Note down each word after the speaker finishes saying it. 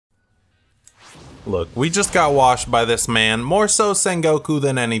Look, we just got washed by this man, more so Sengoku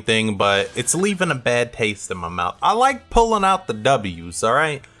than anything, but it's leaving a bad taste in my mouth. I like pulling out the W's,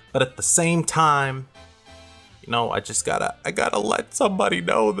 alright? But at the same time, you know, I gotta let somebody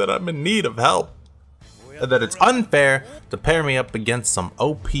know that I'm in need of help. And that it's unfair to pair me up against some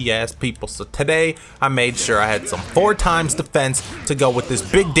OP ass people. So today, I made sure I had some 4 times defense to go with this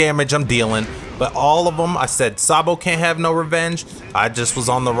big damage I'm dealing. But all of them, I said Sabo can't have no revenge. I just was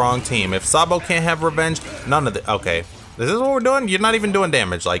on the wrong team. If Sabo can't have revenge, none of the, okay. This is what we're doing? You're not even doing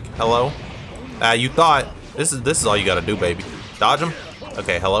damage, like, hello? You thought, this is all you gotta do, baby. Dodge him.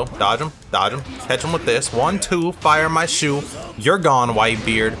 Okay, hello, dodge him, catch him with this. 1, 2, fire my shoe. You're gone,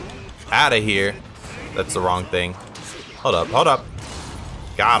 Whitebeard. Out of here. That's the wrong thing. Hold up.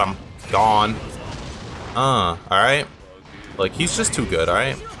 Got him. Gone. Alright. Like, he's just too good,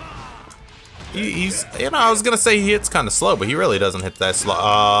 alright? He's, you know, I was gonna say he hits kind of slow, but he really doesn't hit that slow.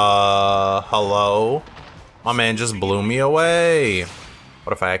 Hello? My man just blew me away.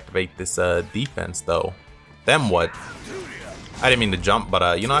 What if I activate this defense, though? Then what? I didn't mean to jump,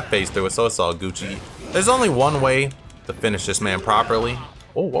 but, you know, I phased through it, so it's all Gucci. There's only one way to finish this man properly.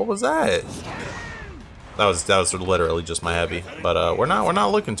 Oh, what was that? That was literally just my heavy, but we're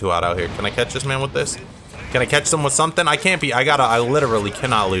not looking too hot out here. Can I catch this man with this? Can I catch him with something? I can't be. I literally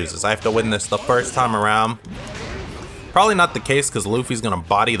cannot lose this. I have to win this the first time around. Probably not the case because Luffy's gonna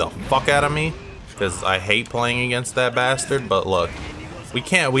body the fuck out of me because I hate playing against that bastard. But look, we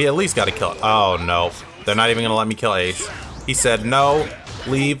can't. We at least gotta kill. Oh no, they're not even gonna let me kill Ace. He said no,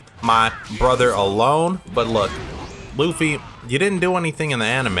 leave my brother alone. But look, Luffy, you didn't do anything in the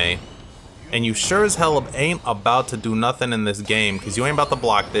anime. And you sure as hell ain't about to do nothing in this game, because you ain't about to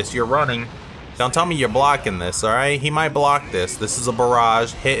block this. You're running. Don't tell me you're blocking this, alright? He might block this. This is a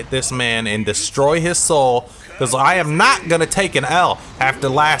barrage. Hit this man and destroy his soul, because I am not going to take an L after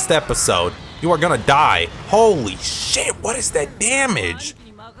last episode. You are going to die. Holy shit, what is that damage?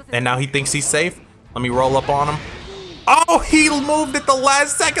 And now he thinks he's safe? Let me roll up on him. Oh, he moved at the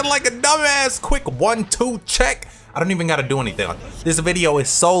last second like a dumbass. Quick 1-2 check. I don't even gotta do anything. This video is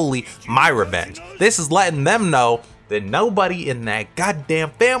solely my revenge. This is letting them know that nobody in that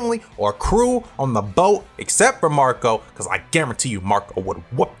goddamn family or crew on the boat, except for Marco, because I guarantee you Marco would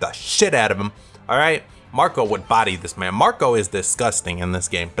whoop the shit out of him. Alright? Marco would body this man. Marco is disgusting in this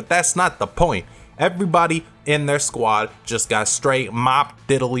game, but that's not the point. Everybody in their squad just got straight mopped,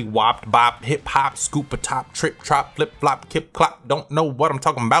 diddly wopped, bop, hip hop, scoop a top, trip, trop, flip flop, kip clop. Don't know what I'm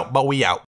talking about, but we out.